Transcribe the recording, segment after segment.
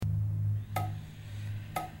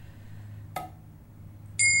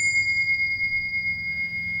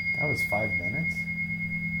was 5 minutes?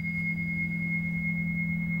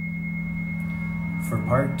 For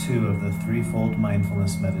part 2 of the threefold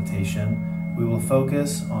mindfulness meditation, we will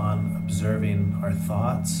focus on observing our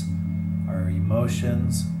thoughts, our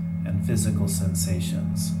emotions, and physical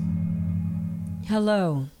sensations.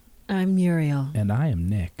 Hello, I'm Muriel. And I am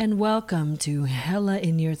Nick. And welcome to Hella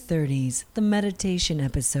in Your 30s, the meditation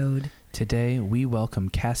episode. Today, we welcome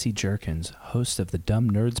Cassi Jerkins, host of the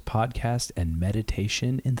Dumb Nerds podcast and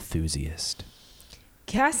meditation enthusiast.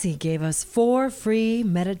 Cassi gave us 4 free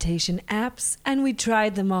meditation apps, and we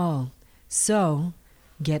tried them all. So,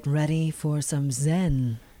 get ready for some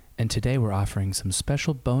Zen. And today, we're offering some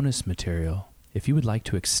special bonus material. If you would like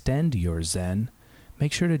to extend your Zen,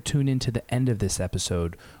 make sure to tune in to the end of this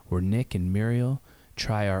episode where Nick and Muriel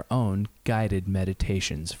try our own guided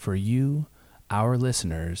meditations for you, our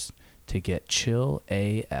listeners, to get chill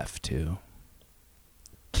AF to.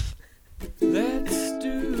 Let's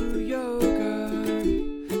do yoga.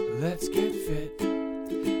 Let's get fit.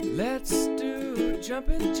 Let's do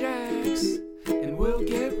jumping jacks and we'll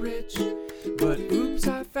get rich. But oops,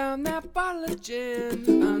 I found that bottle of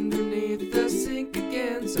gin underneath the sink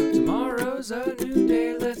again. So tomorrow's a new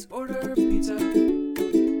day. Let's order pizza.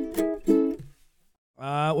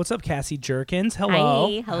 What's up, Cassi Jerkins? Hello.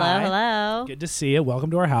 Hi. Hello. Good to see you. Welcome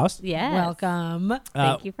to our house. Yes. Welcome.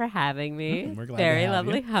 Thank you for having me. We're glad Very to have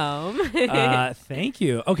lovely you. home. Thank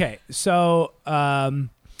you. Okay, so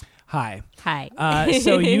hi. Hi.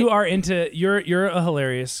 So you are you're a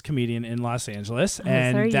hilarious comedian in Los Angeles,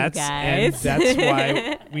 and so are you that's guys.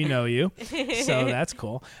 why we know you. So that's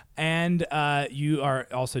cool. And you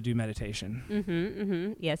also do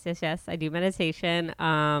meditation. Yes. I do meditation.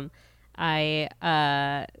 I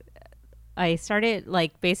started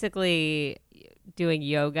basically doing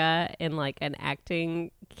yoga in an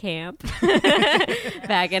acting camp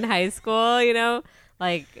back in high school,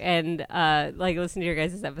 listen to your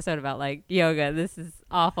guys' episode about yoga. This is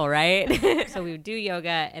awful, right? So we would do yoga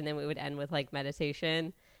and then we would end with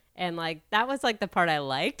meditation. And that was the part I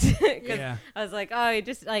liked because I was I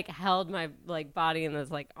just held my body in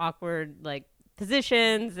those awkward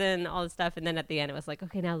positions and all this stuff. And then at the end it was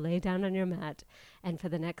okay, now lay down on your mat. And for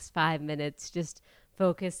the next 5 minutes, just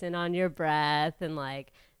focus in on your breath and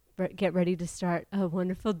get ready to start a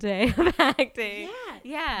wonderful day of acting.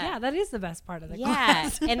 Yeah, that is the best part of the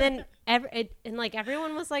class. class. And then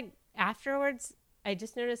everyone was afterwards, I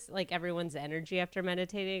just noticed everyone's energy after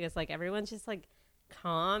meditating is everyone's just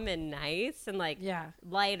calm and nice and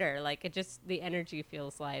lighter. It just, the energy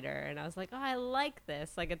feels lighter. And I was oh, I like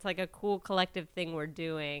this. It's a cool collective thing we're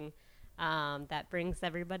doing that brings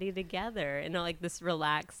everybody together in this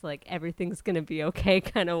relaxed, everything's gonna be okay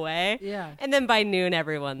kind of way. Yeah. And then by noon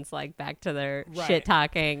everyone's back to their shit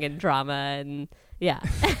talking and drama and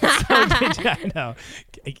I know.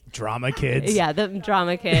 Drama kids. Yeah, the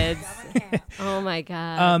drama kids. Oh my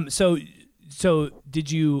god. So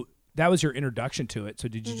did you, that was your introduction to it, so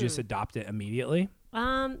did you just adopt it immediately?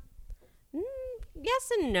 Yes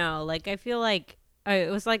and no. I feel it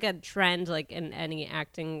was a trend in any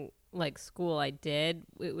acting school I did.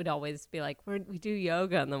 It would always be we do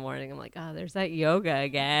yoga in the morning. I'm oh, there's that yoga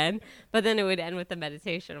again. But then it would end with the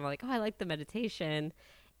meditation. I'm oh, I like the meditation.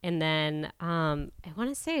 And then I want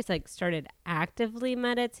to say it's started actively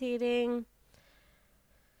meditating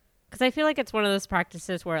because I feel it's one of those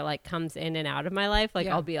practices where it comes in and out of my life.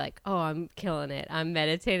 I'll be oh, I'm killing it. I'm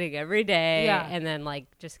meditating every day. Yeah. And then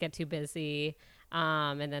just get too busy.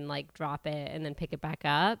 And then drop it and then pick it back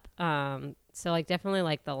up. So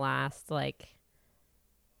definitely the last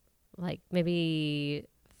maybe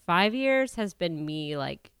 5 years has been me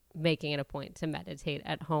making it a point to meditate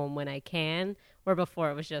at home when I can, where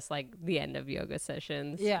before it was just the end of yoga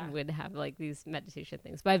sessions. Yeah. Would have these meditation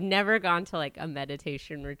things, but I've never gone to a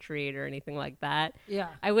meditation retreat or anything like that. Yeah.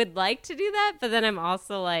 I would like to do that, but then I'm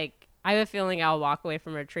also I have a feeling I'll walk away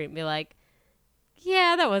from a retreat and be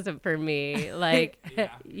yeah, that wasn't for me.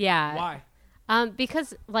 Yeah. Why?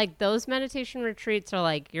 Because those meditation retreats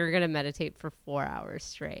are you're gonna meditate for 4 hours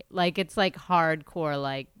straight. It's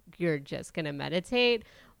hardcore. You're just gonna meditate.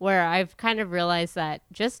 Where I've kind of realized that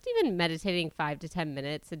just even meditating 5 to 10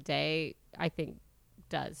 minutes a day, I think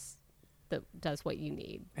does what you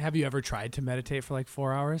need. Have you ever tried to meditate for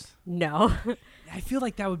 4 hours? No. I feel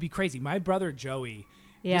that would be crazy. My brother Joey,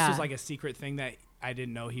 Yeah. this was a secret thing that I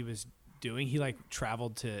didn't know he was doing. He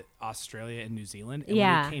traveled to Australia and New Zealand, and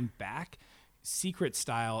when he came back, secret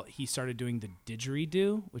style, he started doing the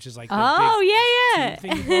didgeridoo, which is the big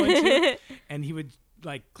thing you go into, and he would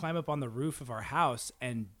climb up on the roof of our house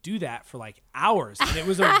and do that for hours, and it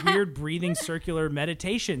was a weird breathing circular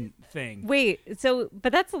meditation thing. Wait, so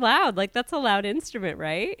but that's loud. That's a loud instrument,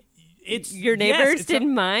 right? your neighbors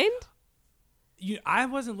didn't mind? I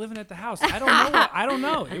wasn't living at the house. I don't know. I don't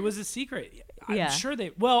know. It was a secret. I'm sure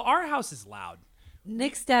our house is loud.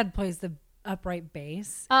 Nick's dad plays the upright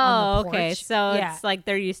bass. Oh, on the okay. porch. So it's like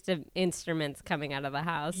they're used to instruments coming out of the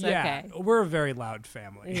house. Yeah, okay. We're a very loud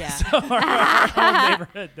family. Yeah. So our whole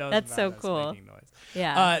neighborhood knows That's so about us cool. making noise.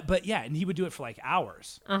 Yeah. But yeah, and he would do it for like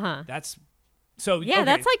hours. That's okay.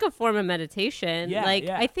 like a form of meditation. Yeah, like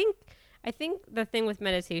yeah. I think the thing with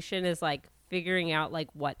meditation is like figuring out like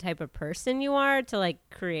what type of person you are to like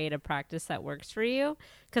create a practice that works for you.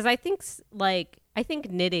 Because I think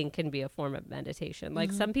knitting can be a form of meditation.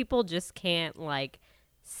 Like some people just can't like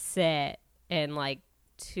sit and like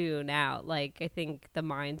tune out. Like I think the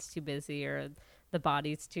mind's too busy or the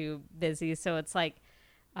body's too busy. So it's like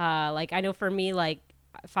I know for me, like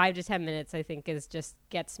 5 to 10 minutes, I think gets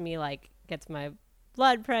my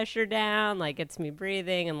blood pressure down, like gets me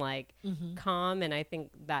breathing and like calm. And I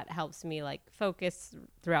think that helps me like focus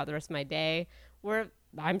throughout the rest of my day. Where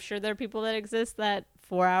I'm sure there are people that exist that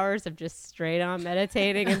 4 hours of just straight on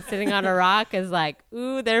meditating and sitting on a rock is like,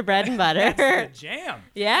 ooh, their bread and butter. That's the jam.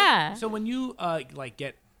 Yeah. So when you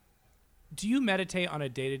do you meditate on a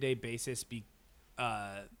day-to-day basis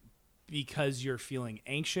because you're feeling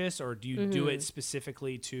anxious, or do you do it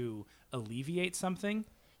specifically to alleviate something?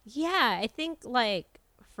 Yeah, I think like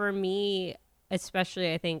for me,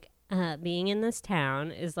 especially, I think being in this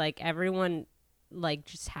town is like everyone like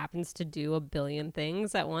just happens to do a billion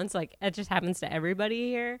things at once. Like it just happens to everybody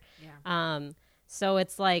here. Yeah. So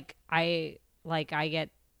it's like I get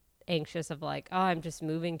anxious of like, oh, I'm just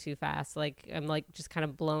moving too fast. Like I'm like just kind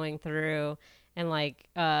of blowing through. And like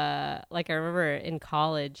I remember in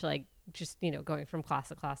college, like just, going from class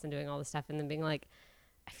to class and doing all this stuff and then being like,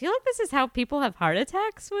 I feel like this is how people have heart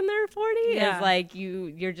attacks when they're 40. Yeah. Is like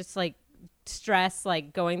you're just like stressed,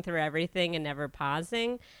 like going through everything and never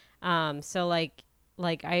pausing. So like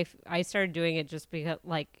I started doing it just because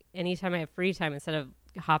like anytime I have free time, instead of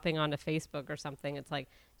hopping onto Facebook or something, it's like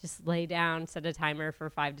just lay down, set a timer for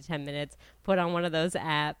 5 to 10 minutes, put on one of those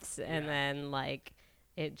apps, and then like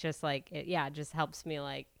it just helps me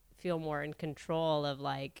like feel more in control of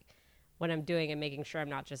like what I'm doing and making sure I'm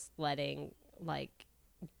not just letting like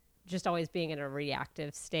just always being in a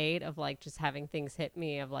reactive state of like just having things hit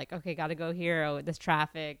me of like, okay, gotta go here, oh, this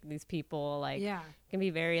traffic, these people, like can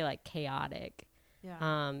be very like chaotic.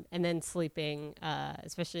 And then sleeping,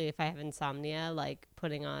 especially if I have insomnia, like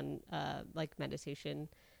putting on like meditation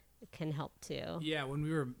can help too. Yeah, when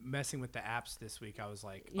we were messing with the apps this week, I was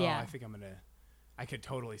like, I could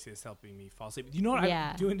totally see this helping me fall asleep. You know what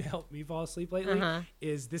I'm doing to help me fall asleep lately?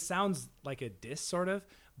 Is this sounds like a diss sort of,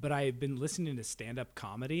 but I've been listening to stand-up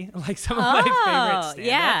comedy, like some of my favorite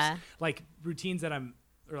stand-ups, like routines that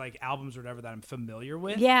or like albums or whatever that I'm familiar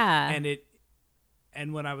with. Yeah.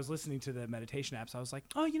 And when I was listening to the meditation apps, I was like,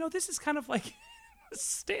 oh, this is kind of like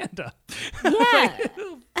stand-up. Yeah.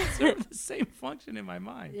 Sort of the same function in my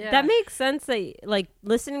mind. Yeah. That makes sense that like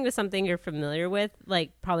listening to something you're familiar with,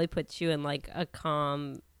 like probably puts you in like a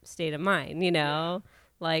calm state of mind,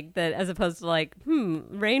 like that, as opposed to like,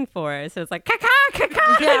 rainforest. So it's like, caca,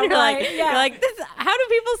 caca. Yeah, you're like, this, how do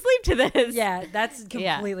people sleep to this? Yeah, that's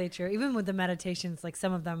completely true. Even with the meditations, like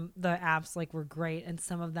some of them, the apps like were great, and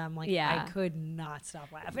some of them, like I could not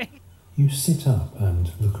stop laughing. You sit up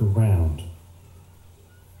and look around.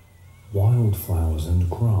 Wildflowers and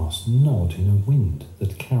grass nod in a wind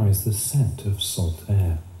that carries the scent of salt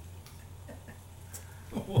air.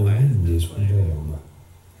 The wind is warm,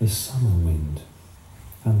 the summer wind,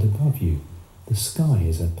 and above you, the sky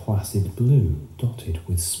is a placid blue dotted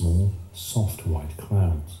with small, soft white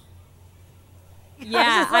clouds.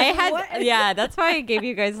 Yeah, that's why I gave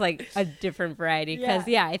you guys like a different variety, because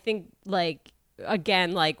I think like,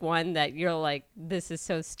 again, like one that you're like, this is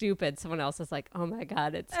so stupid, someone else is like, oh my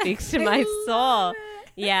god, it speaks to my soul.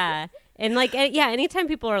 Yeah. And like, anytime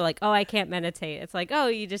people are like, oh, I can't meditate, it's like, oh,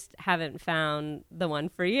 you just haven't found the one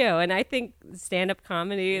for you. And I think stand-up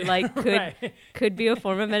comedy like could be a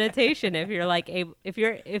form of meditation if you're like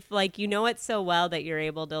if like it so well that you're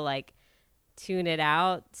able to like tune it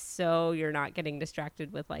out so you're not getting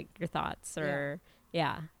distracted with like your thoughts or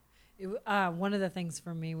one of the things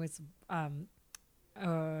for me was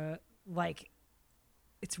like,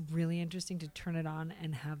 it's really interesting to turn it on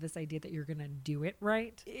and have this idea that you're gonna do it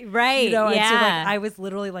right. And so like I was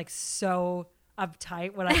literally like so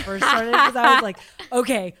uptight when I first started, because I was like,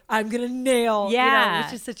 okay, I'm gonna nail.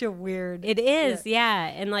 It's just such a weird. It is,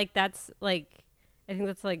 and like that's like, I think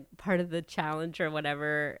that's like part of the challenge or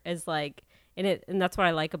whatever is like. And that's what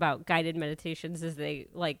I like about guided meditations is they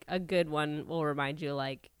like a good one will remind you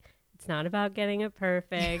like it's not about getting it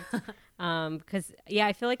perfect. Because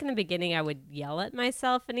I feel like in the beginning I would yell at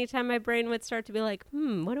myself anytime my brain would start to be like,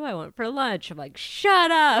 what do I want for lunch? I'm like,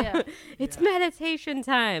 shut up. It's meditation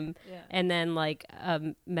time. Yeah. And then like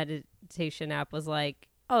a meditation app was like,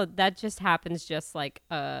 oh, that just happens just like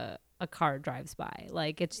a car drives by.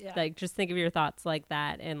 Like it's like, just think of your thoughts like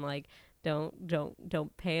that, and like don't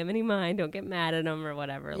pay him any mind. Don't get mad at him or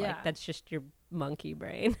whatever. Yeah. Like that's just your monkey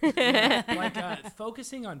brain. Like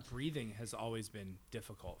focusing on breathing has always been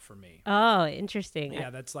difficult for me. Oh, interesting. Yeah,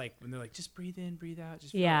 that's like when they're like, just breathe in, breathe out.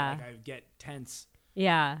 Just like I get tense.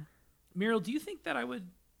 Yeah. Muriel, do you think that I would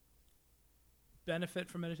benefit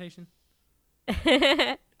from meditation?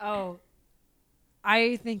 Oh,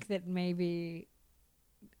 I think that maybe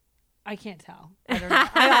I can't tell. I don't know.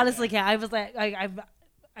 I honestly can't. I was like,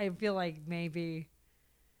 I feel like maybe.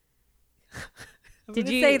 Did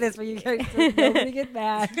you say this when you guys nobody get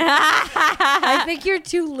mad? I think you're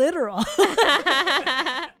too literal.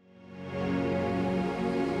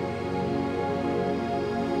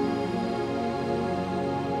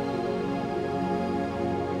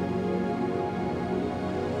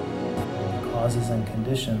 Causes and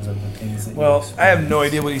conditions of the things that Well, I have no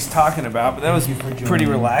idea what he's talking about, but that was pretty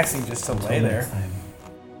relaxing just to lay there.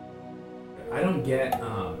 I don't get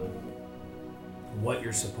what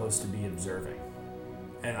you're supposed to be observing.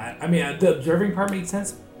 And I mean, the observing part makes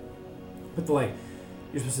sense, but you're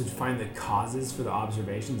supposed to find the causes for the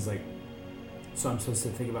observations. Like, so I'm supposed to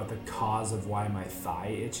think about the cause of why my thigh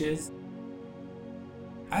itches.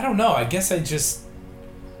 I don't know. I guess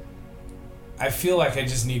I feel like I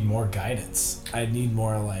just need more guidance. I need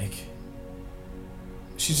more like,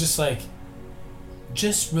 she's just like,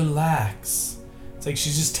 just relax. It's like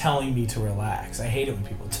she's just telling me to relax. I hate it when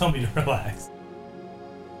people tell me to relax.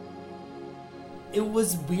 It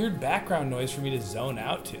was weird background noise for me to zone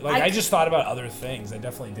out to. Like, I just thought about other things. I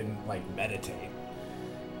definitely didn't, meditate.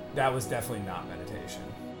 That was definitely not meditation.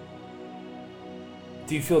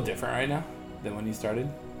 Do you feel different right now than when you started?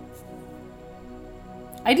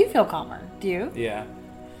 I do feel calmer. Do you? Yeah.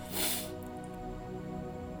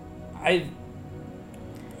 I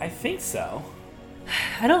think so.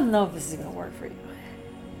 I don't know if this is going to work for you.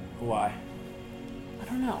 Why? I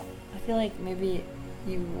don't know. I feel like maybe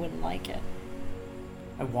you wouldn't like it.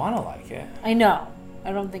 I want to like it. I know.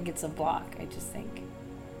 I don't think it's a block. I just think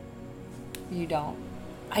you don't.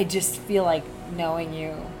 I just feel like knowing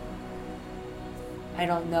you, I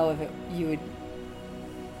don't know if you would.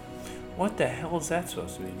 What the hell is that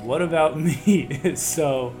supposed to mean? What about me is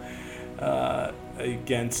so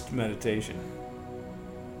against meditation?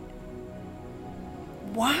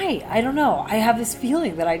 Why? I don't know. I have this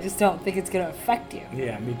feeling that I just don't think it's going to affect you.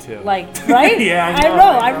 Yeah, me too. Like, right? Yeah, I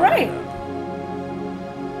know. I'm right.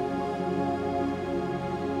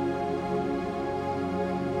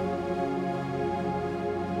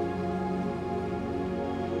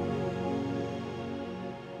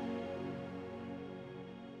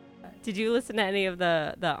 Did you listen to any of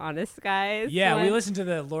the Honest Guys? Yeah, one? We listened to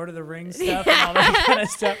the Lord of the Rings stuff and all that kind of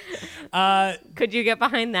stuff. Could you get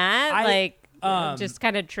behind that? Just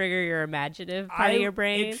kind of trigger your imaginative part of your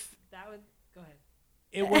brain? That would go ahead.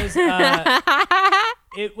 It was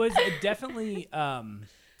it was definitely I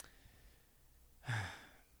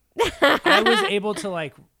was able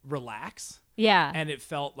to relax. Yeah. And it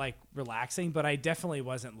felt relaxing, but I definitely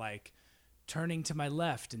wasn't turning to my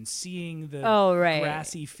left and seeing the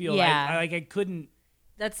grassy field. Yeah. I couldn't.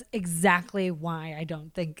 That's exactly why I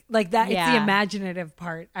don't think that. It's the imaginative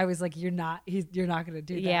part. I was like, you're not going to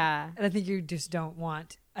do that. Yeah. And I think you just don't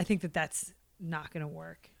want. I think that's not going to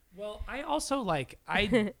work. Well, I also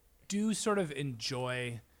I do sort of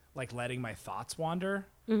enjoy letting my thoughts wander.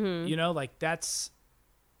 Mm-hmm. You know, that's.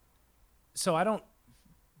 So I don't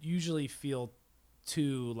usually feel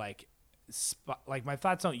too my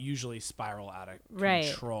thoughts don't usually spiral out of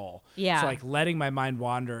control. Yeah. So letting my mind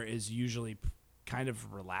wander is usually kind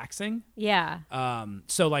of relaxing. Yeah.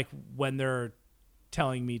 So when they're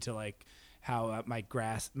telling me to how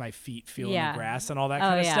my feet feel in the grass and all that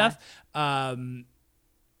kind of stuff, I'm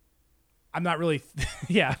not really,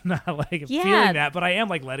 feeling that, but I am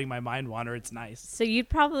letting my mind wander. It's nice. So you'd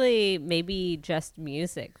probably maybe just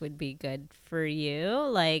music would be good for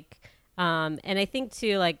you. And I think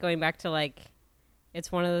too, going back to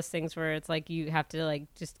it's one of those things where it's you have to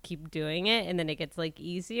just keep doing it, and then it gets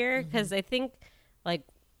easier. Because I think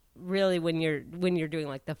really when you're doing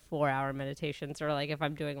the 4-hour meditations, or if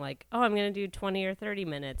I'm doing I'm gonna do 20 or 30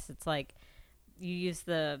 minutes, it's you use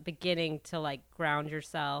the beginning to ground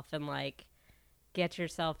yourself and get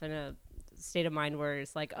yourself in a state of mind where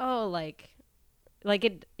it's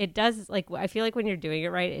it does I feel when you're doing it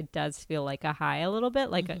right, it does feel like a high a little bit,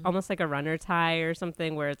 almost like a runner's high or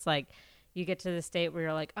something, where it's you get to the state where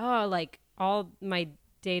you're like, oh, like all my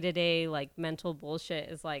day-to-day like mental bullshit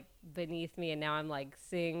is like beneath me, and now I'm like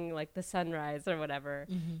seeing like the sunrise or whatever.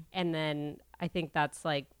 And then I think that's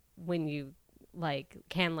like when you like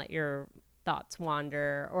can let your thoughts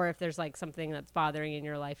wander, or if there's like something that's bothering you in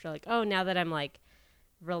your life, you're like, oh, now that I'm like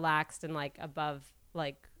relaxed and like above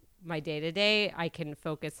like my day-to-day, I can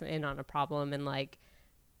focus in on a problem and like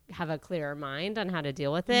have a clearer mind on how to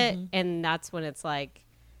deal with it. And that's when it's like,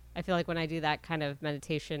 I feel like when I do that kind of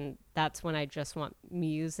meditation, that's when I just want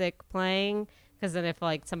music playing. Because then if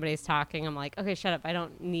like somebody's talking, I'm like, okay, shut up. I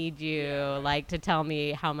don't need you like to tell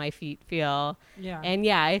me how my feet feel. Yeah. And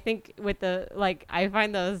yeah, I think with the, like, I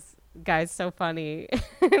find those guys so funny.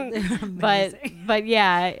 but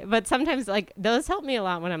yeah, but sometimes like those help me a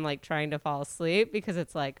lot when I'm like trying to fall asleep, because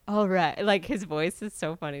it's like, all right, like his voice is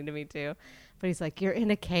so funny to me too. But he's like, you're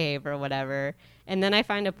in a cave or whatever. And then I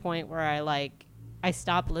find a point where I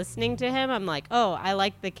stop listening to him. I'm like, oh, I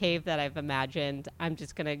like the cave that I've imagined. I'm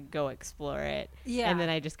just going to go explore it. Yeah. And then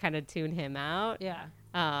I just kind of tune him out. Yeah.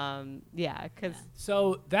 Yeah.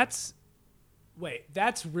 So that's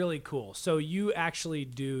really cool. So you actually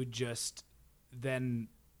do just then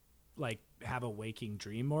like have a waking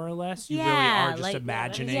dream more or less? You really are just like,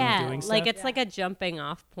 imagining doing stuff? Like it's like a jumping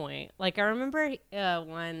off point. Like I remember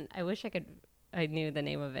one, I knew the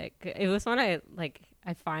name of it. It was one I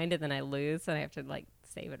find it, then I lose, and I have to like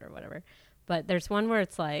save it or whatever. But there's one where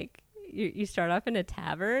it's like you start off in a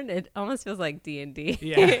tavern. It almost feels like D&D.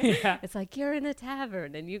 Yeah. It's like you're in a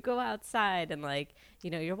tavern and you go outside and like, you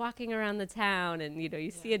know, you're walking around the town and, you know,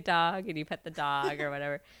 you see a dog and you pet the dog or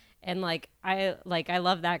whatever. And like I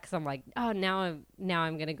love that because I'm like, oh, now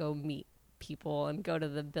I'm gonna go meet people and go to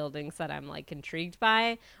the buildings that I'm like intrigued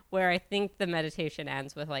by, where I think the meditation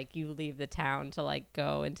ends with like you leave the town to like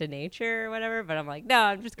go into nature or whatever, but I'm like, no,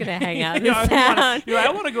 I'm just gonna hang out in this town.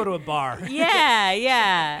 I want to go to a bar.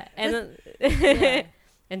 Yeah and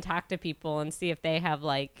and talk to people and see if they have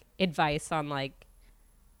like advice on like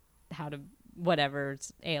how to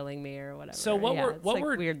whatever's ailing me or whatever. So what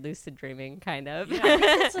were weird lucid dreaming kind of. I think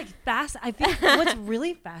it's like I think what's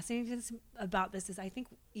really fascinating about this is I think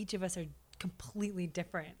each of us are completely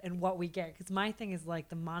different in what we get, because my thing is like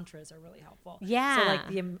the mantras are really helpful. Yeah. So like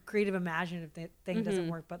the creative imaginative thing doesn't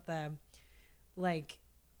work, but the like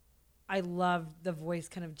I love the voice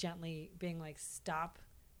kind of gently being like, stop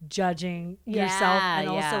judging yourself, and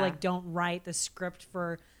also like don't write the script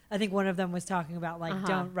for. I think one of them was talking about like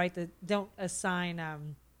don't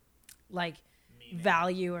assign like meaning.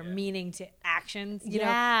 Value or meaning to actions, you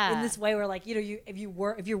know, in this way where like, you know,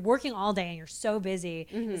 if you're working all day and you're so busy,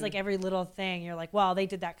 it's like every little thing you're like, well, they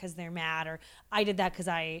did that because they're mad, or I did that because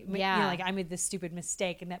you know, like I made this stupid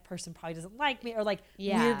mistake and that person probably doesn't like me, or like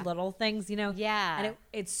weird little things, you know. And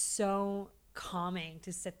it's so calming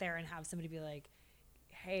to sit there and have somebody be like,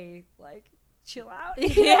 hey, like chill out.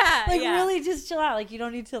 Really just chill out. Like you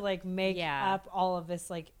don't need to like make up all of this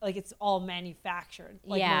like it's all manufactured.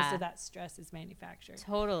 Like most of that stress is manufactured.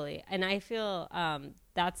 Totally. And I feel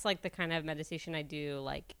that's like the kind of meditation I do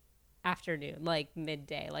like afternoon, like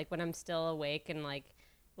midday, like when I'm still awake, and I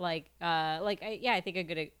think a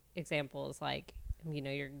good example is like, you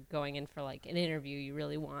know, you're going in for like an interview you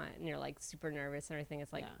really want and you're like super nervous and everything.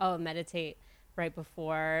 It's like, oh, meditate right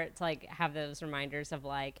before to like have those reminders of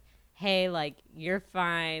like, hey, like you're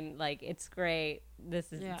fine, like it's great,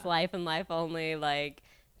 this is it's life and life only, like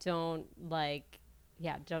don't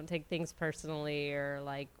take things personally, or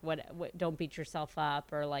like what don't beat yourself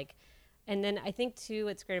up, or like. And then I think too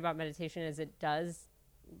what's great about meditation is it does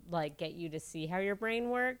like get you to see how your brain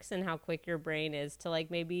works and how quick your brain is to like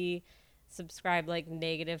maybe subscribe like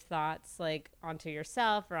negative thoughts like onto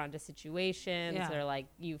yourself or onto situations, or like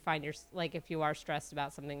you find like if you are stressed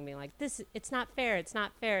about something, being like, it's not fair,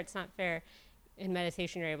 in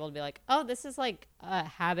meditation you're able to be like, oh, this is like a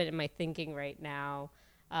habit in my thinking right now,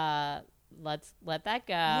 let's let that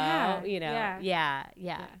go, you know.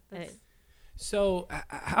 So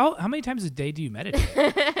how many times a day do you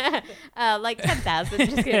meditate? Like 10,000.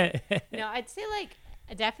 Just kidding. No, I'd say like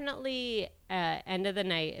definitely end of the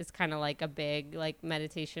night is kind of like a big like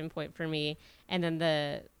meditation point for me, and then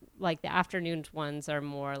the afternoon ones are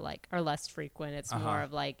more like are less frequent. It's more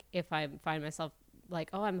of like if I find myself like,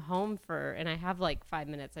 oh, I'm home and I have like 5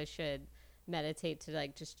 minutes, I should meditate to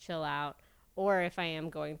like just chill out. Or if I am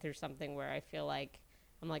going through something where I feel like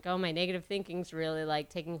I'm like, oh, my negative thinking's really like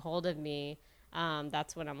taking hold of me,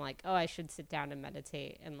 that's when I'm like, oh, I should sit down and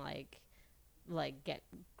meditate and like get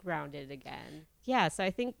grounded again. Yeah, so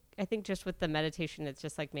I think just with the meditation, it's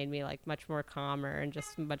just like made me like much more calmer and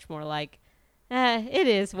just much more like, it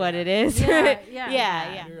is what it is.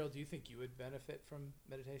 Yeah. Muriel, do you think you would benefit from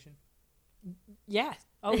meditation? Yeah.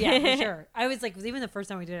 Oh yeah, for sure. I was like, even the first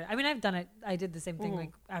time we did it. I mean, I've done it. I did the same thing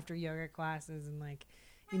like after yoga classes and like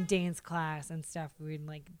in dance class and stuff. We'd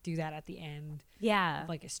like do that at the end. Yeah. Of,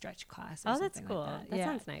 like a stretch class. Or that's cool. Like that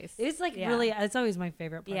sounds nice. It's like really. It's always my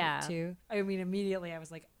favorite part too. I mean, immediately I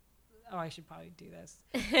was like, oh, I should probably do this.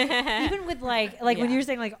 Even with like when you're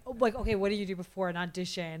saying like okay, what do you do before an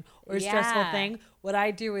audition or a stressful thing? What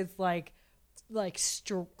I do is like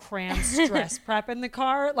cram stress prep in the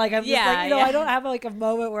car. Like I'm just like, I don't have like a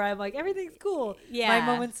moment where I'm like, everything's cool. Yeah. My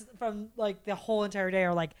moments from like the whole entire day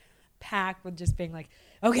are like packed with just being like,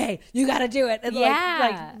 okay, you got to do it. And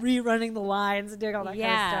like rerunning the lines and doing all that kind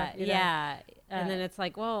of stuff. You know? And then it's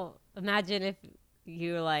like, well, imagine if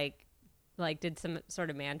you like did some sort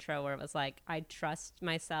of mantra where it was like, I trust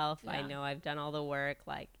myself. Yeah. I know I've done all the work.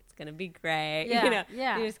 Like, it's going to be great. Yeah. You know,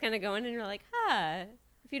 you just kind of go in and you're like,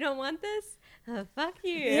 if you don't want this, fuck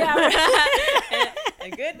you. Yeah.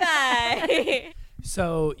 Goodbye.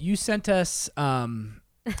 So you sent us some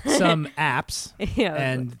apps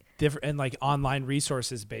and different and like online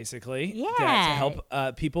resources basically to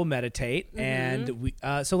help people meditate. And we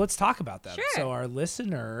so let's talk about them. Sure. So our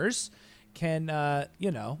listeners can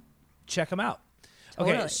check them out.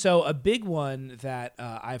 Totally. Okay, so a big one that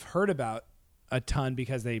I've heard about a ton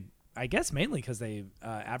because I guess mainly because they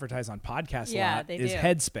advertise on podcasts a lot, is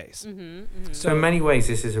Headspace. So in many ways,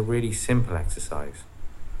 this is a really simple exercise.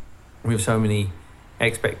 We have so many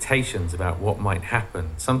expectations about what might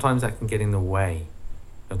happen. Sometimes that can get in the way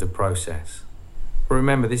of the process. But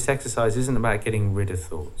remember, this exercise isn't about getting rid of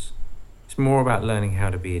thoughts. It's more about learning how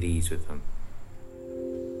to be at ease with them.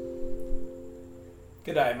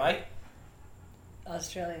 Good day, mate.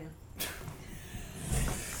 Australian.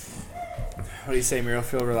 What do you say, Muriel?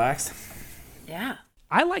 Feel relaxed? Yeah.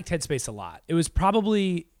 I liked Headspace a lot. It was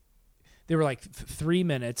probably, they were like 3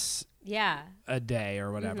 minutes a day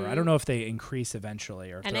or whatever. I don't know if they increase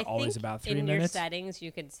eventually or if they're always about 3 minutes. In your settings,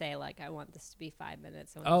 you could say like, I want this to be 5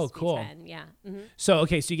 minutes. I want this to be 10. Yeah. So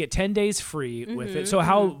you get 10 days free with it. So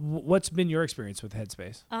what's been your experience with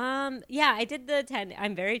Headspace? Yeah, I did the 10.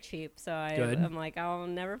 I'm very cheap, so I'm like, I'll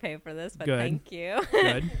never pay for this, but thank you.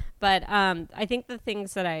 Good. But I think the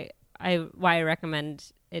things that why I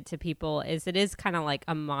recommend it to people is it is kind of like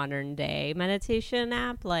a modern day meditation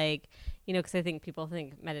app. Like, because I think people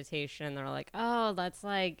think meditation, they're like, oh, that's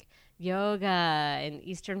like yoga and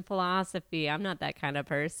Eastern philosophy. I'm not that kind of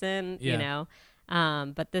person,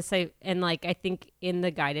 but this, I think in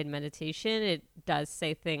the guided meditation, it does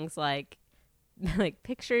say things like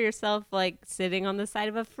picture yourself like sitting on the side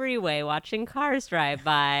of a freeway watching cars drive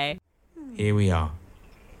by. Here we are,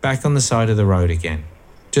 back on the side of the road again,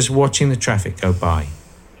 just watching the traffic go by,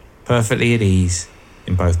 perfectly at ease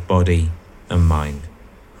in both body and mind.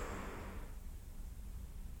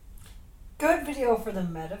 Good video for the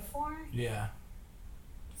metaphor. Yeah.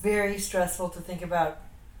 Very stressful to think about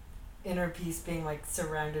inner peace being like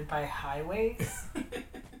surrounded by highways.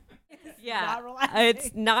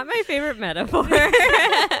 It's not my favorite metaphor.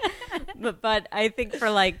 but I think for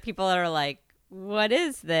like people that are like, what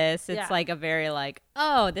is this? It's like a very like,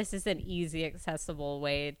 oh, this is an easy, accessible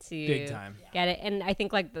way to big time get it. And I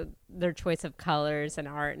think like their choice of colors and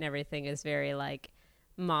art and everything is very like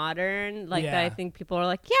modern. Like that I think people are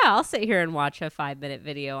like, yeah, I'll sit here and watch a 5-minute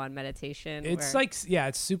video on meditation. It's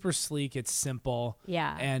it's super sleek. It's simple.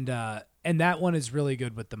 Yeah. And that one is really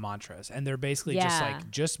good with the mantras. And they're basically just like,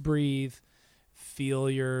 just breathe, feel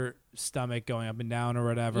your stomach going up and down or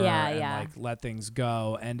whatever, and like let things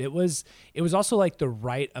go. And it was also like the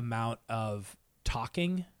right amount of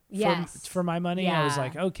talking for my money. I was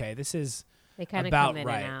like, okay, this is they kind of about come in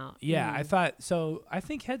right. and out. I thought so. I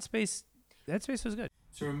think Headspace was good.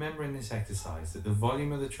 So remember in this exercise that the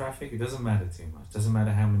volume of the traffic, it doesn't matter too much. It doesn't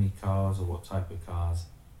matter how many cars or what type of cars.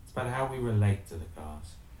 It's about how we relate to the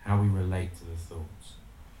cars, how we relate to the thoughts.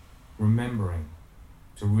 Remembering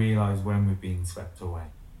to realize when we're being swept away.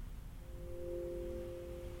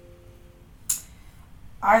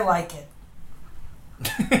 I like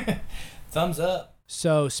it. Thumbs up.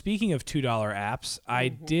 So speaking of $2 apps, I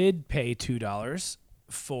did pay $2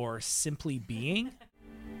 for Simply Being.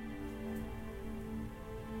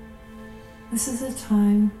 This is a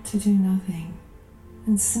time to do nothing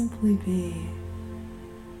and simply be.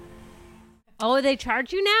 Oh, they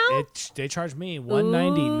charge you now? They charge me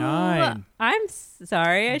 $1.99. I'm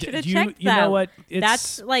sorry. I should have checked that. You know what?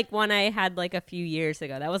 That's like one I had like a few years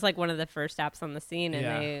ago. That was like one of the first apps on the scene, and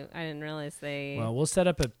I didn't realize they. Well, we'll set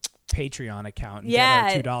up a Patreon account and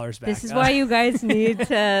get our $2 back. This is why you guys need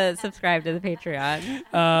to subscribe to the Patreon.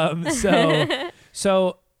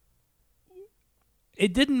 So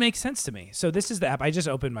it didn't make sense to me. So this is the app. I just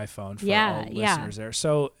opened my phone for all listeners there.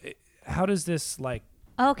 So how does this like?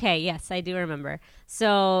 Okay, yes, I do remember.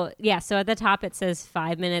 So, so at the top it says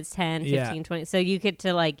 5 minutes, 10, 15, 20. So you get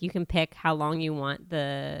to like, you can pick how long you want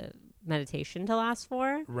the meditation to last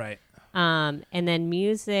for. Right. And then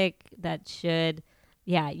music that should,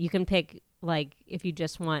 you can pick like if you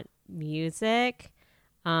just want music.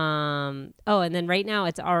 And then right now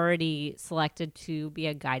it's already selected to be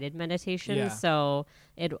a guided meditation. Yeah. So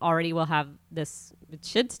it already will have this, it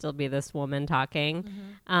should still be this woman talking.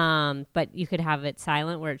 Mm-hmm. But you could have it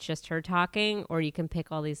silent where it's just her talking, or you can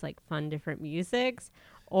pick all these like fun different musics.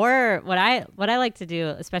 Or what I like to do,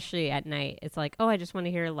 especially at night, it's like, I just want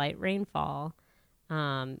to hear light rainfall.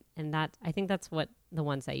 And that, I think that's what the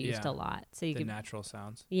ones I used a lot. So you the can natural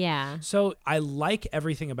sounds. Yeah. So I like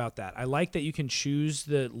everything about that. I like that you can choose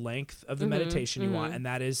the length of the meditation you want, and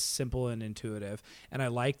that is simple and intuitive. And I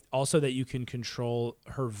like also that you can control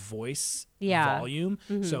her voice volume.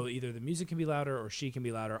 So either the music can be louder or she can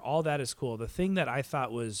be louder. All that is cool. The thing that I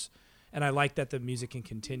thought was, and I like that the music can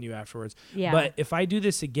continue afterwards. Yeah. But if I do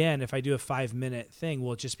this again, if I do a 5-minute thing,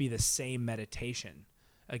 will it just be the same meditation?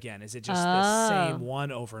 Again, is it just the same one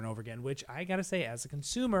over and over again? Which I gotta say, as a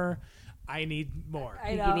consumer, I need more.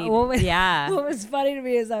 I know. What was funny to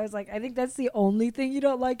me is I was like, I think that's the only thing you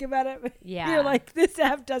don't like about it. Yeah. You're like, this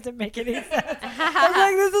app doesn't make any sense. I was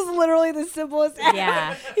like, this is literally the simplest app.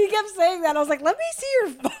 Yeah. He kept saying that. I was like, let me see your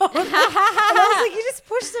phone. And I was like, you just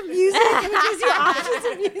push some music and it gives you options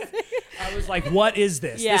of music. I was like, what is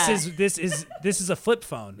this? Yeah. This is a flip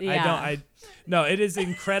phone. Yeah. No, it is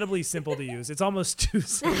incredibly simple to use. It's almost too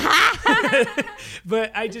simple.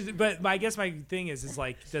 But I guess my thing is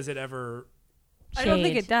like, does it ever change? I don't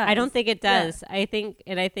think it does. I don't think it does. Yeah. I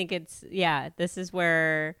think it's, this is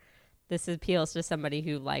where this appeals to somebody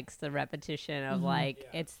who likes the repetition of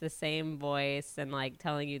it's the same voice and like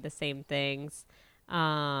telling you the same things.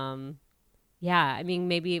 I mean,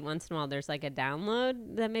 maybe once in a while there's like a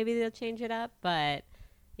download that maybe they'll change it up, but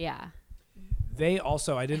yeah. They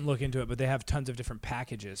also, I didn't look into it, but they have tons of different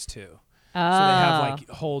packages too. So they have like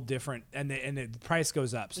whole different, and the price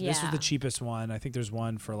goes up. So this was the cheapest one. I think there's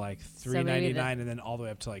one for like $3.99, and then all the way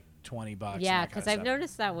up to like $20. Yeah, because I've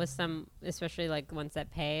noticed that with some, especially like ones that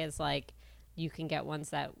pay, is like you can get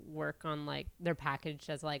ones that work on like their package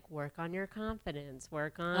as like work on your confidence,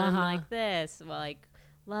 work on like this, like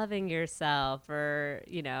loving yourself, or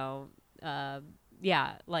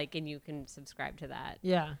like, and you can subscribe to that.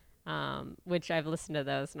 Yeah. Which I've listened to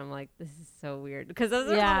those and I'm like, this is so weird, because those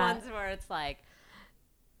are the ones where it's like,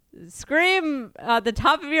 scream at the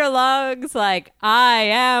top of your lungs like, I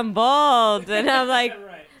am bold, and I'm like,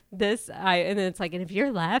 and then it's like, and if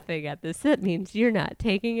you're laughing at this, that means you're not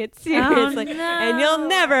taking it seriously, and you'll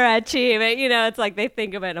never achieve it. It's like they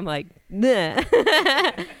think of it and I'm like, nah.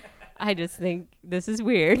 I just think this is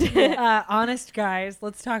weird. Honest guys.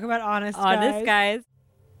 Let's talk about honest guys.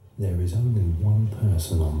 There is only one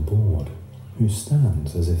person on board who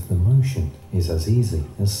stands as if the motion is as easy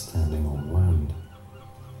as standing on land.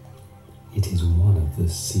 It is one of the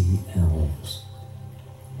sea elves,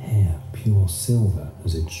 hair pure silver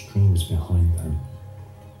as it streams behind them.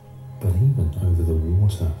 But even over the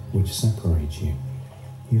water which separates you,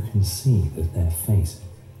 you can see that their face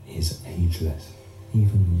is ageless,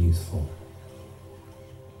 even youthful.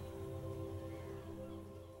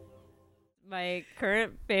 My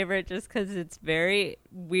current favorite, just because it's very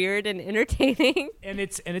weird and entertaining, and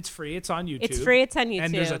it's free. It's on YouTube. It's free. It's on YouTube,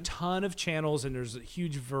 and there's a ton of channels, and there's a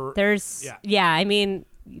huge I mean,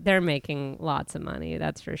 they're making lots of money.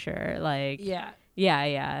 That's for sure. Like yeah.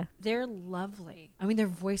 They're lovely. I mean, their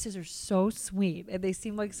voices are so sweet, and they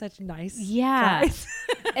seem like such nice guys.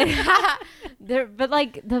 But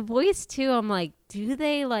like the voice too. I'm like, do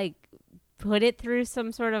they like put it through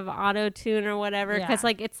some sort of auto tune or whatever? Because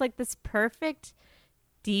like it's like this perfect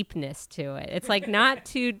deepness to it. It's like not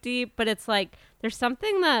too deep, but it's like there's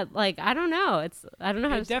something that like I don't know how to describe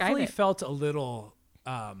it. It definitely felt a little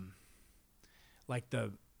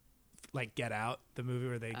like Get Out, the movie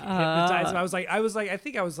where they hypnotize. And I was like, are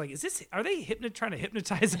they trying to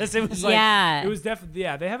hypnotize us? It was like, it was definitely,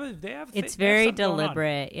 they have. It's very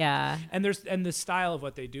deliberate, And the style of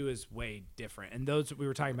what they do is way different. And those, we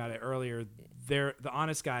were talking about it earlier. The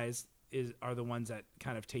honest guys are the ones that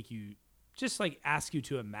kind of take you, just like ask you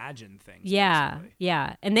to imagine things. Basically.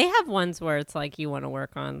 And they have ones where it's like you want to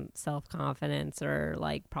work on self-confidence or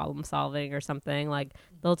like problem solving or something. Like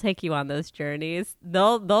they'll take you on those journeys.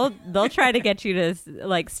 They'll try to get you to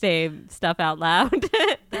like say stuff out loud.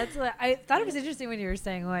 That's what I thought. It was interesting when you were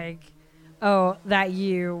saying like, that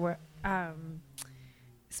you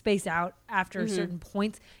space out after certain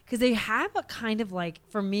points, because they have a kind of like,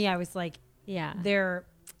 for me, I was like, they're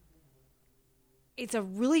it's a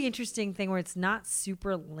really interesting thing where it's not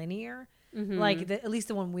super linear. Mm-hmm. Like at least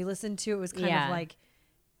the one we listened to, it was kind of like,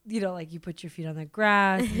 like you put your feet on the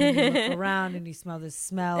grass and then you look around and you smell the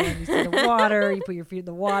smell and you see the water. You put your feet in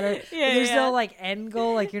the water. There's no like end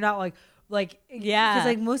goal. Like you're not like because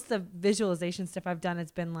like most of the visualization stuff I've done,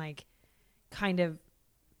 it's been like kind of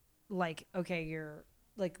like, okay, you're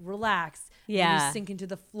like relaxed, and you sink into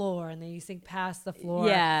the floor and then you sink past the floor,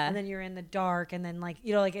 and then you're in the dark, and then like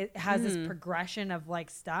like it has this progression of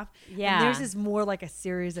like stuff, and theirs is more like a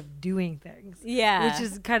series of doing things, which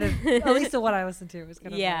is kind of at least the one I listened to was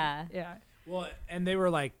kind of well, and they were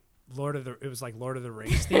like it was like Lord of the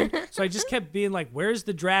Rings theme. So I just kept being like, where's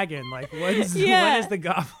the dragon? Like when is the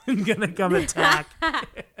goblin gonna come attack? I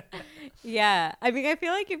mean, I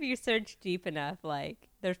feel like if you search deep enough, like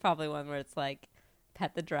there's probably one where it's like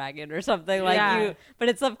pet the dragon or something you, but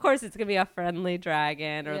it's of course it's gonna be a friendly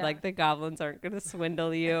dragon, or like the goblins aren't gonna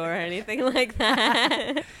swindle you or anything like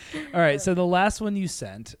that. All right, so the last one you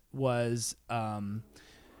sent was a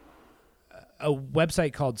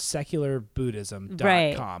website called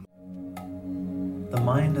secularbuddhism.com. The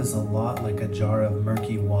mind is a lot like a jar of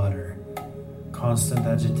murky water. Constant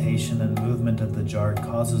agitation and movement of the jar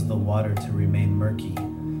causes the water to remain murky,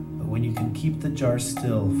 but when you can keep the jar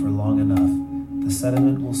still for long enough, the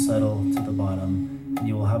sediment will settle to the bottom and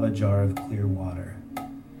you will have a jar of clear water.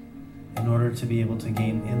 In order to be able to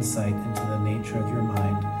gain insight into the nature of your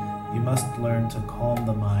mind, you must learn to calm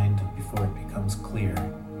the mind before it becomes clear.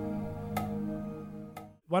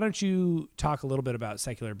 Why don't you talk a little bit about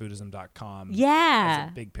secularbuddhism.com? Yeah.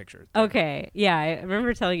 As a big picture thing. Okay. Yeah. I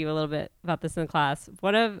remember telling you a little bit about this in class.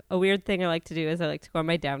 A weird thing I like to do is I like to go on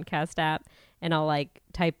my Downcast app and I'll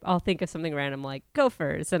think of something random like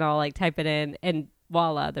gophers, and I'll like type it in, and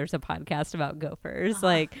voila, there's a podcast about gophers.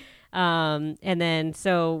 And then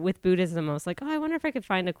so with Buddhism, I was like, oh, I wonder if I could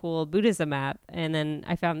find a cool Buddhism app. And then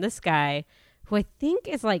I found this guy who I think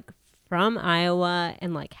is like from Iowa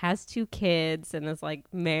and like has 2 kids and is like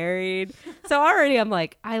married. So already I'm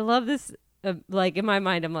like, I love this. Like in my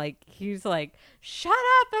mind, I'm like, he's like, shut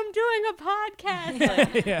up, I'm doing a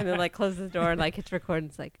podcast. And then like closes the door and like hits record and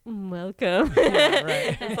it's like, welcome.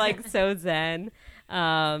 It's like so zen.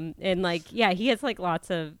 And like, he has like lots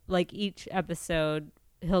of like each episode,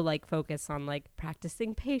 he'll like focus on like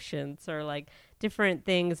practicing patience or like different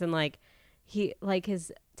things. And like he like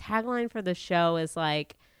his tagline for the show is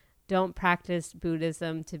like, don't practice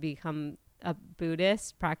Buddhism to become a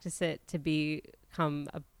Buddhist, practice it to become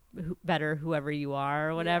a better whoever you are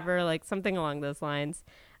or whatever, like something along those lines.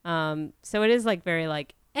 So it is like very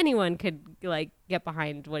like anyone could like get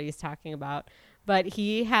behind what he's talking about, but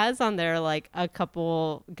he has on there like a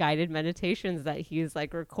couple guided meditations that he's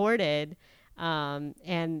like recorded,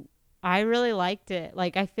 and I really liked it.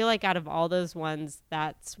 Like I feel like out of all those ones,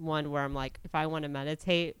 that's one where I'm like, if I want to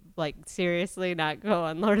meditate, like seriously, not go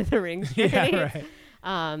on Lord of the Rings journey,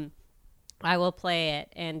 I will play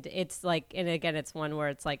it. And it's like, and again, it's one where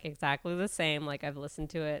it's like exactly the same. Like I've listened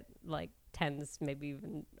to it like tens, maybe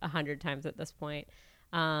even 100 times at this point.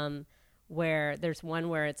 Where there's one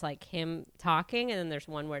where it's like him talking, and then there's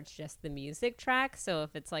one where it's just the music track. So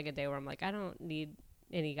if it's like a day where I'm like, I don't need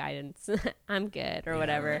any guidance, I'm good or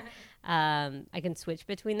whatever, I can switch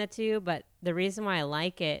between the two. But the reason why I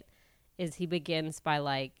like it is he begins by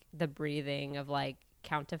like the breathing of like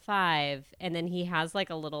count to 5, and then he has like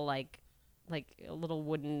a little like a little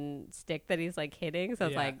wooden stick that he's like hitting, so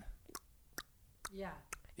it's like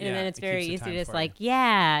and then it's very easy to just like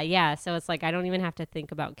so it's like I don't even have to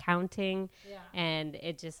think about counting, and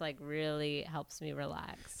it just like really helps me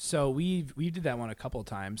relax. So we did that one a couple of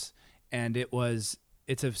times, and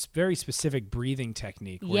it's a very specific breathing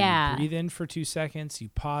technique where you breathe in for 2 seconds, you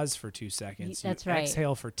pause for 2 seconds, That's you right.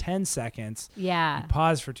 exhale for 10 seconds, you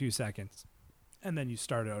pause for 2 seconds, and then you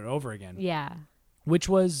start it over again. Which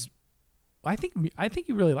was, I think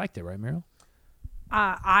you really liked it, right, Meryl?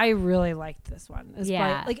 I really liked this one.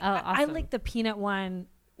 Awesome. I like the peanut one.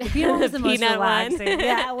 The peanut one was the most relaxing.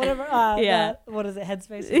 Whatever. What is it?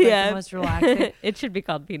 Headspace is the most relaxing. It should be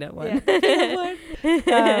called Peanut One. Peanut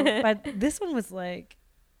One. But this one was like,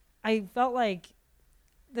 I felt like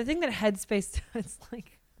the thing that Headspace does,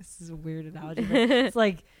 like, this is a weird analogy, but it's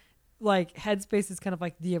like Headspace is kind of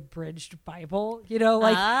like the abridged Bible, you know,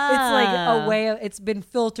 like it's like a way of, it's been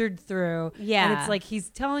filtered through, and it's like he's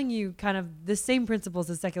telling you kind of the same principles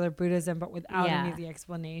as secular Buddhism, but without any of the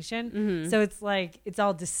explanation. So it's like it's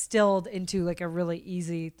all distilled into like a really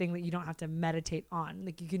easy thing that you don't have to meditate on.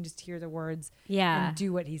 Like you can just hear the words and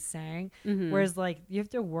do what he's saying. Whereas like you have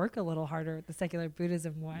to work a little harder with the secular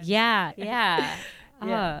Buddhism one.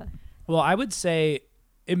 Well, I would say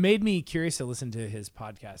it made me curious to listen to his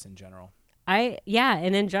podcast in general.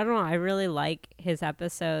 And in general, I really like his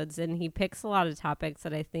episodes, and he picks a lot of topics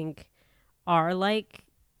that I think are like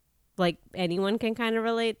anyone can kind of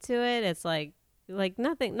relate to it. It's like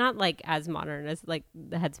nothing, not like as modern as like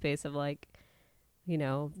the headspace of like, you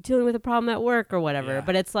know, dealing with a problem at work or whatever,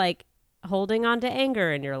 but it's like holding on to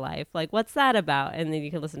anger in your life. Like, what's that about? And then you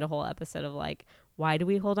can listen to a whole episode of like, why do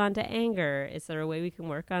we hold on to anger? Is there a way we can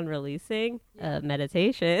work on releasing?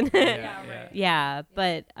 Meditation.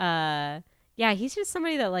 But he's just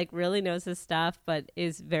somebody that like really knows his stuff, but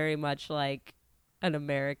is very much like an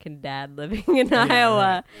American dad living in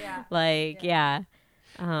Iowa. Right.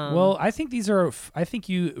 Well, I think I think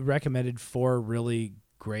you recommended 4 really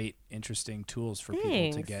great, interesting tools for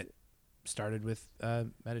people to get started with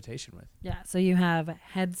meditation with. Yeah. So you have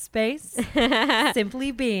Headspace,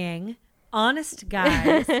 Simply Being, Honest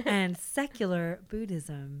Guys, and Secular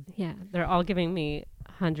Buddhism. Yeah. They're all giving me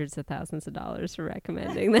hundreds of thousands of dollars for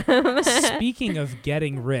recommending them. Speaking of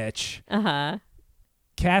getting rich,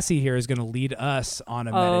 Cassie here is going to lead us on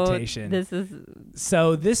a meditation. This is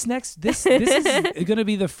this is going to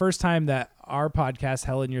be the first time that our podcast,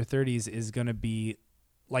 Hell in Your 30s, is going to be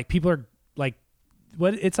like, people are like,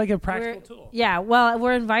 what? It's like a practical tool. Yeah. Well,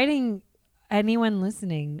 we're inviting anyone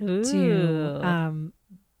listening to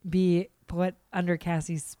be put under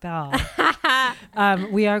Cassie's spell.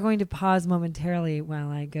 We are going to pause momentarily while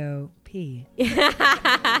I go pee.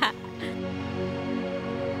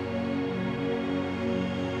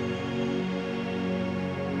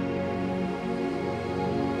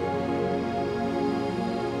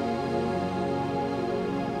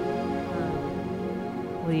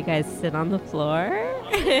 Will you guys sit on the floor?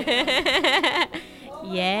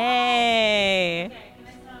 Yay!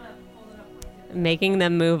 Making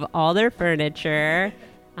them move all their furniture.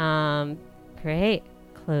 Great.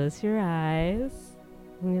 Close your eyes.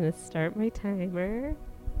 I'm going to start my timer.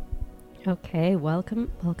 Okay, welcome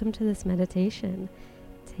to this meditation.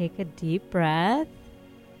 Take a deep breath.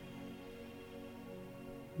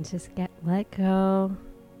 And just let go.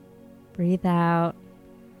 Breathe out.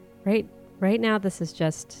 Right now, this is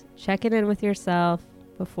just checking in with yourself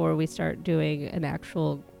before we start doing an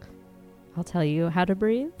actual, I'll tell you how to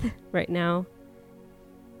breathe. Right now,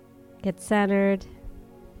 get centered.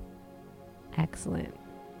 Excellent.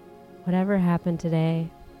 Whatever happened today,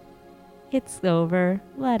 it's over.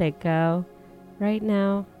 Let it go. Right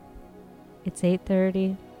now, it's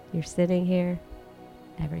 8:30. You're sitting here.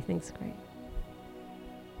 Everything's great.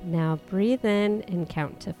 Now breathe in and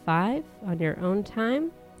count to 5 on your own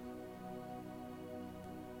time.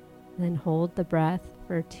 Then hold the breath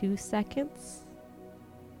for 2 seconds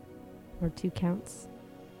or 2 counts.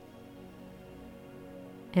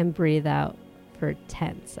 And breathe out for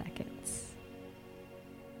 10 seconds.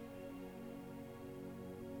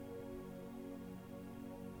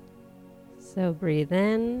 So breathe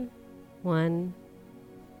in. 1,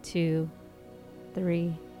 2,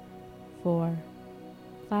 3, 4,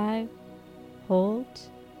 5. Hold.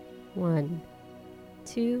 1,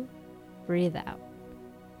 2. Breathe out.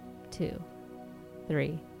 2,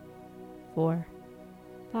 3, 4,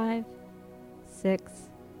 5, 6,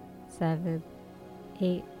 7,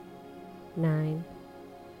 8, 9,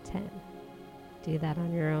 10. Do that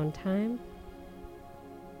on your own time.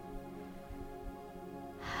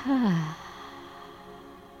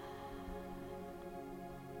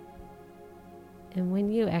 And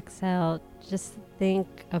when you exhale, just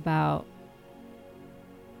think about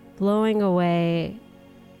blowing away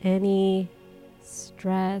any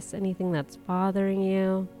stress, anything that's bothering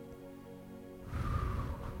you.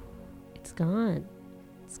 It's gone.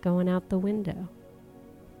 It's going out the window.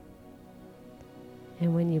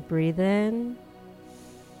 And when you breathe in,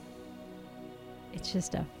 it's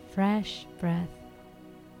just a fresh breath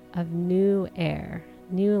of new air,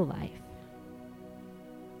 new life.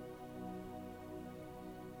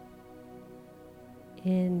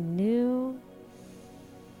 In new,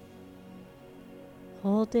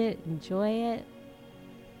 hold it, enjoy it.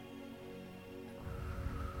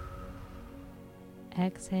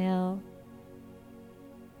 Exhale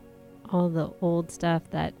all the old stuff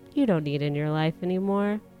that you don't need in your life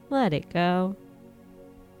anymore. Let it go.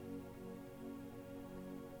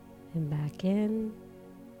 And back in.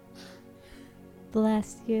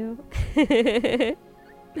 Bless you.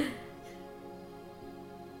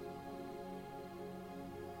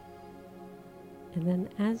 And then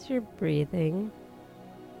as you're breathing,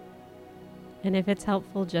 and if it's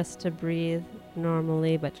helpful just to breathe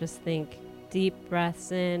normally, but just think deep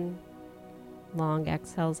breaths in, long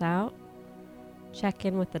exhales out, check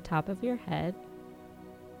in with the top of your head,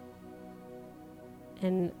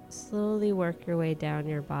 and slowly work your way down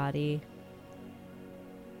your body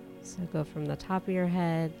So go from the top of your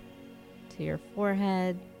head to your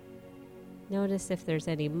forehead. Notice if there's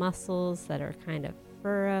any muscles that are kind of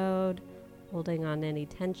furrowed, holding on any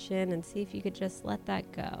tension, and see if you could just let that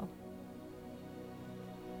go.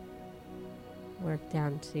 Work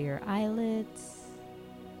down to your eyelids,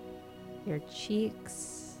 your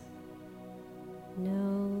cheeks,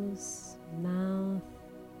 nose, mouth.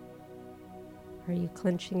 Are you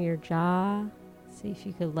clenching your jaw? See if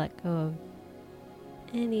you could let go of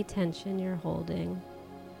any tension you're holding.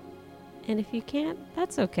 And if you can't,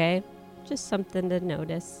 that's okay. Just something to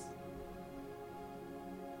notice.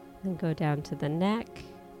 Then go down to the neck.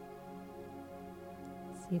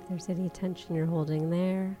 See if there's any tension you're holding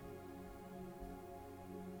there.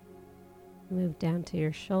 Move down to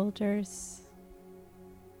your shoulders.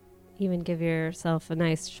 Even give yourself a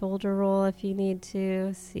nice shoulder roll if you need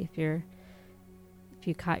to. See if you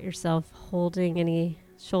caught yourself holding any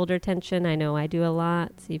shoulder tension. I know I do a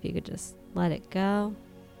lot. See if you could just let it go.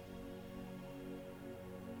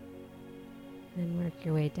 Then work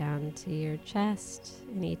your way down to your chest.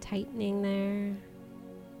 Any tightening there?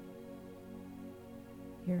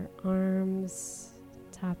 Your arms,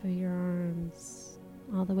 top of your arms,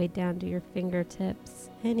 all the way down to your fingertips.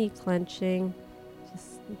 Any clenching,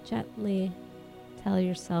 just gently tell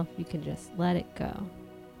yourself you can just let it go.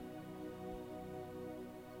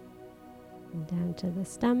 And down to the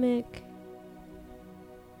stomach,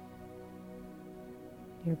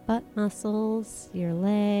 your butt muscles, your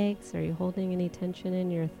legs. Are you holding any tension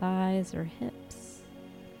in your thighs or hips?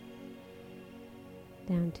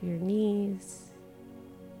 Down to your knees,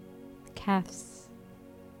 calves,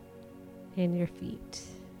 and your feet.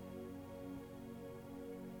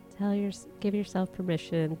 Give yourself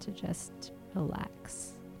permission to just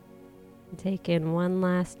relax. And take in one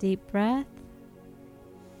last deep breath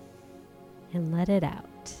and let it out.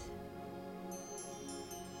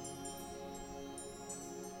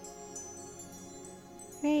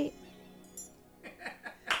 Great.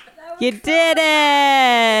 You did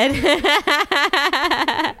it!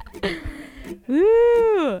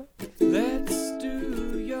 Woo! Let's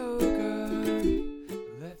do yoga.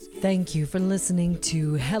 Thank you for listening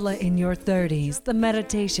to Hella in Your 30s, the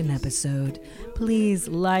meditation episode. Please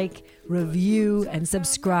like, review, and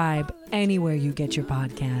subscribe anywhere you get your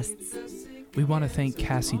podcasts. We want to thank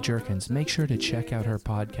Cassi Jerkins. Make sure to check out her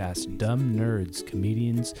podcast, Dumb Nerds,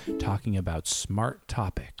 Comedians Talking About Smart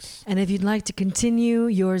Topics. And if you'd like to continue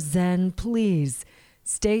your Zen, please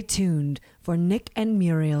stay tuned for Nick and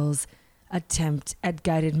Muriel's attempt at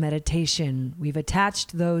guided meditation. We've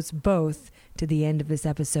attached those both to the end of this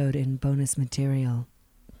episode in bonus material.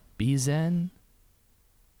 Be Zen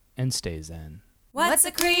and stay Zen. What's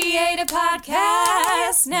a Creative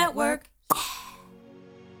Podcast Network?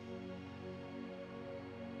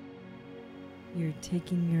 You're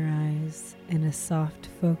taking your eyes in a soft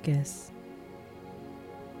focus.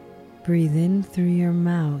 Breathe in through your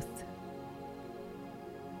mouth.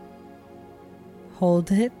 Hold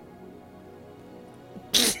it.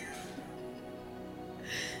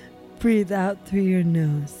 Breathe out through your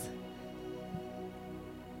nose.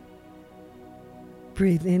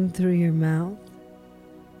 Breathe in through your mouth.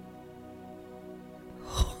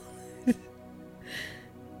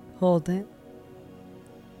 Hold it.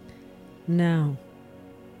 Now,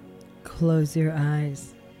 close your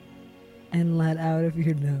eyes and let out of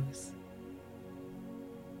your nose.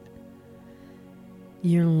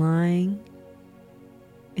 You're lying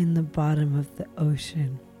in the bottom of the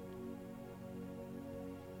ocean.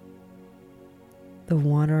 The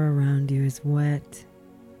water around you is wet.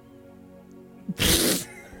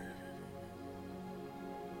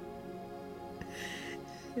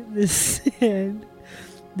 The sand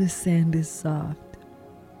is soft.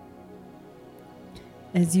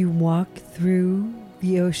 As you walk through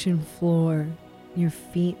the ocean floor, your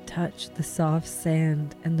feet touch the soft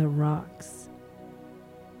sand and the rocks,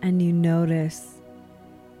 and you notice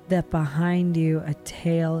that behind you a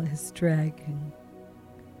tail is dragging.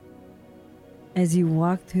 As you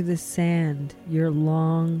walk through the sand, your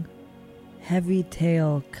long, heavy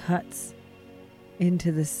tail cuts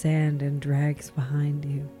into the sand and drags behind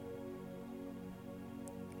you.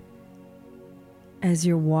 As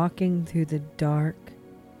you're walking through the dark,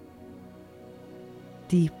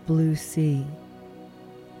 deep blue sea,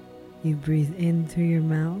 you breathe in through your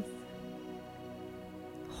mouth,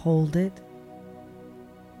 hold it,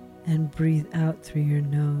 and breathe out through your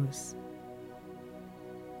nose.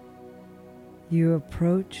 You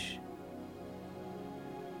approach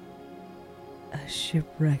a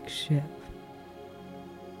shipwrecked ship.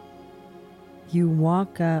 You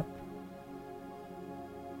walk up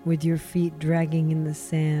with your feet dragging in the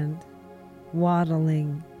sand,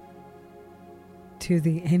 waddling to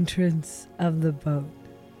the entrance of the boat.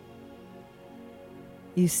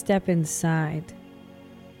 You step inside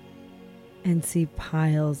and see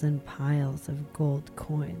piles and piles of gold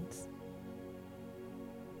coins.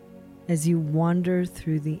 As you wander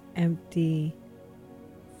through the empty,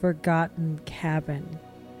 forgotten cabin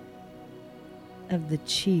of the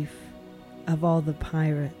chief of all the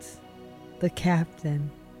pirates, the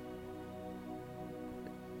captain,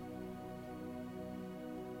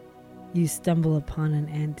 you stumble upon an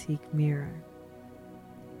antique mirror.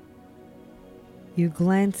 You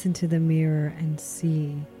glance into the mirror and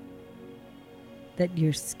see that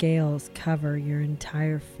your scales cover your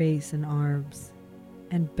entire face and arms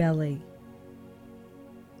and belly,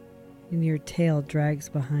 and your tail drags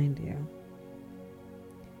behind you.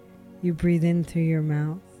 You breathe in through your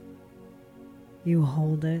mouth. You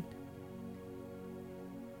hold it.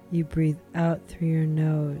 You breathe out through your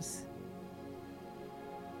nose.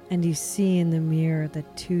 And you see in the mirror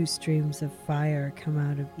that 2 streams of fire come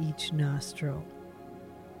out of each nostril.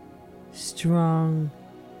 Strong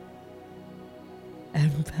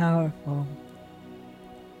and powerful.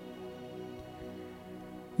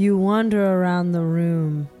 You wander around the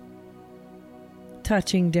room,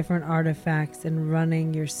 touching different artifacts and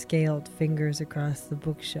running your scaled fingers across the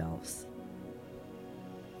bookshelves.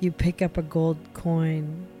 You pick up a gold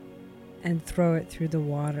coin and throw it through the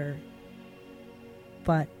water,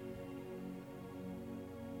 but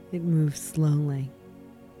it moves slowly.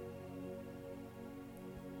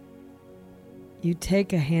 You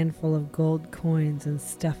take a handful of gold coins and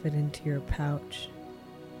stuff it into your pouch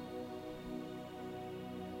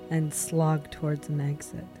and slog towards an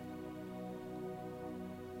exit.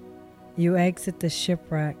 You exit the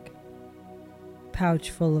shipwreck,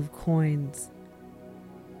 pouch full of coins,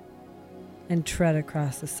 and tread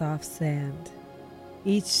across the soft sand,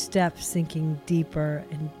 each step sinking deeper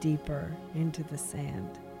and deeper into the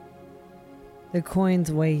sand. The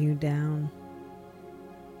coins weigh you down.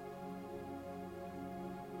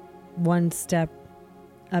 One step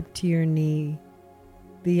up to your knee,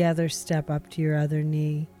 the other step up to your other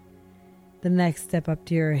knee, the next step up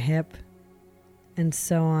to your hip, and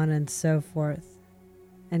so on and so forth,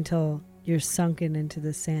 until you're sunken into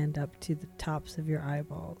the sand up to the tops of your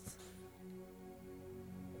eyeballs.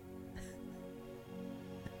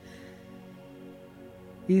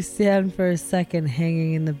 You stand for a second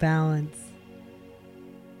hanging in the balance,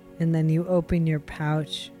 and then you open your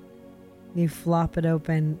pouch. You flop it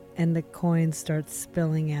open, and the coins start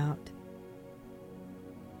spilling out.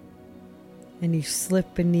 And you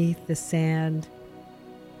slip beneath the sand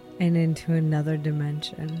and into another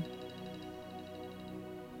dimension.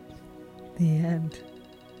 The end.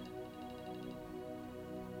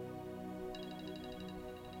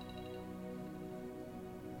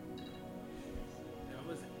 That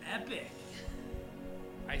was epic.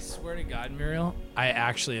 I swear to God, Muriel, I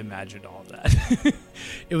actually imagined all of that.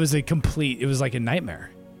 It was like a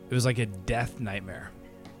nightmare. It was like a death nightmare.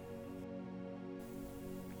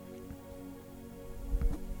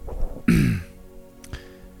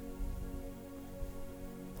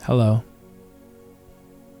 Hello,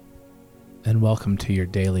 and welcome to your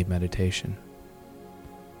daily meditation.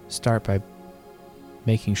 Start by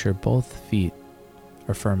making sure both feet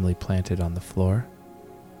are firmly planted on the floor,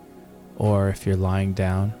 or if you're lying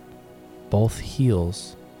down, both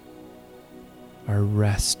heels are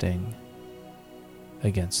resting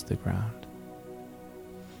against the ground.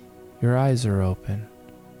 Your eyes are open,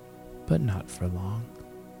 but not for long.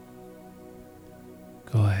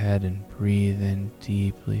 Go ahead and breathe in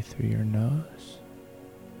deeply through your nose.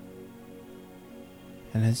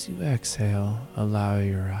 And as you exhale, allow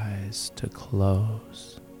your eyes to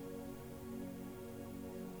close.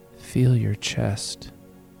 Feel your chest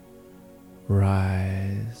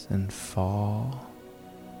rise and fall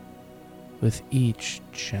with each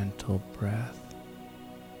gentle breath,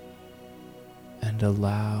 and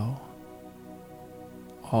allow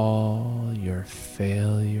all your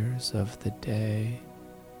failures of the day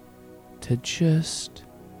to just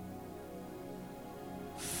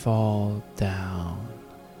fall down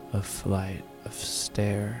a flight of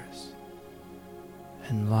stairs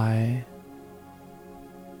and lie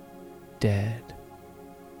dead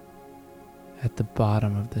at the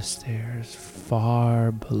bottom of the stairs,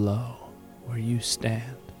 far below where you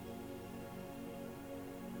stand,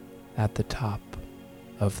 at the top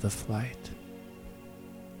of the flight.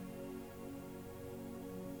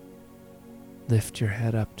 Lift your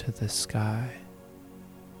head up to the sky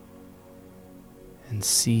and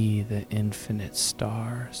see the infinite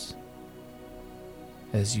stars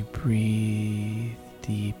as you breathe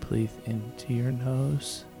deeply into your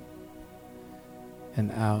nose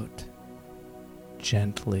and out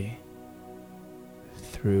gently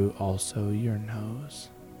through also your nose.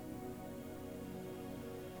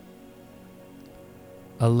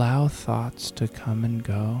 Allow thoughts to come and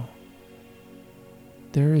go.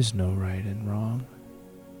 There is no right and wrong.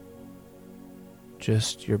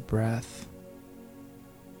 Just your breath.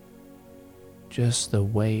 Just the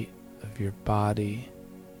weight of your body.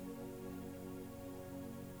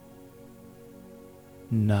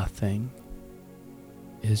 Nothing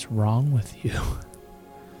is wrong with you.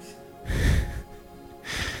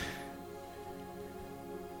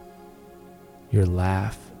 Your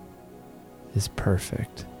laugh is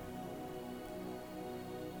perfect.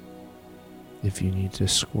 If you need to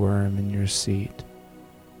squirm in your seat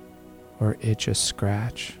or itch a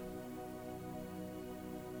scratch,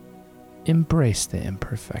 embrace the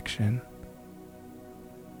imperfection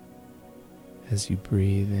as you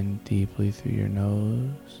breathe in deeply through your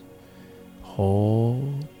nose,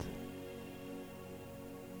 hold,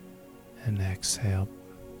 and exhale.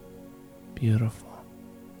 Beautiful.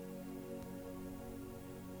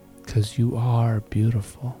 Because you are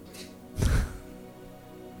beautiful.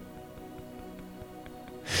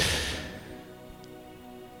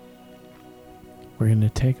 We're going to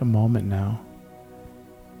take a moment now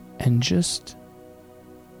and just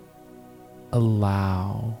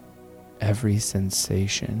allow every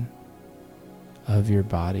sensation of your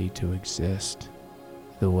body to exist.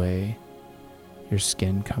 The way your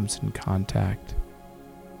skin comes in contact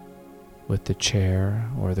with the chair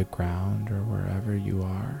or the ground or wherever you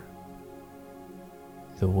are.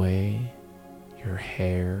 The way your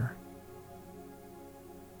hair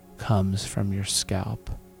comes from your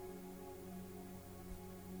scalp.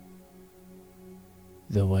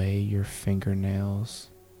 The way your fingernails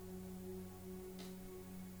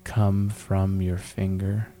come from your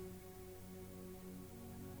finger.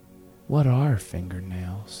 What are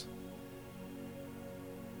fingernails?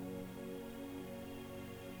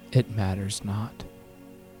 It matters not.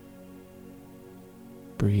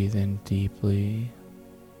 Breathe in deeply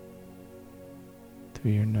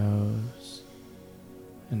through your nose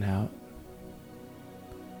and out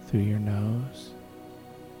through your nose.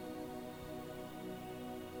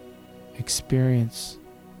 Experience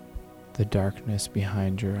the darkness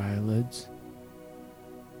behind your eyelids.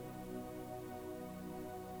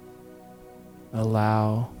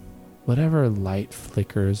 Allow whatever light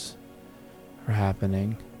flickers are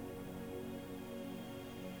happening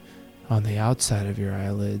on the outside of your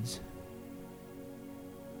eyelids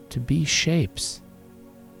to be shapes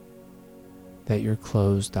that your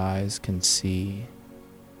closed eyes can see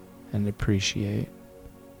and appreciate.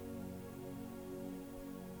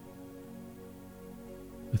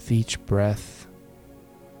 With each breath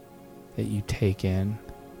that you take in,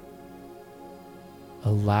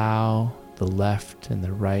 allow the left and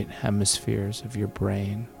the right hemispheres of your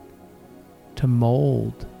brain to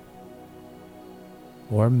mold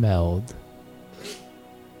or meld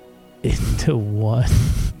into one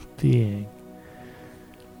being.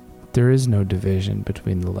 There is no division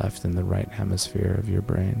between the left and the right hemisphere of your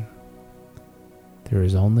brain. There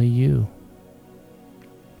is only you.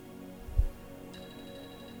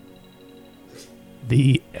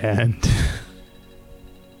 The end.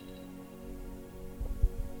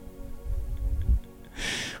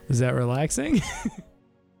 Was that relaxing?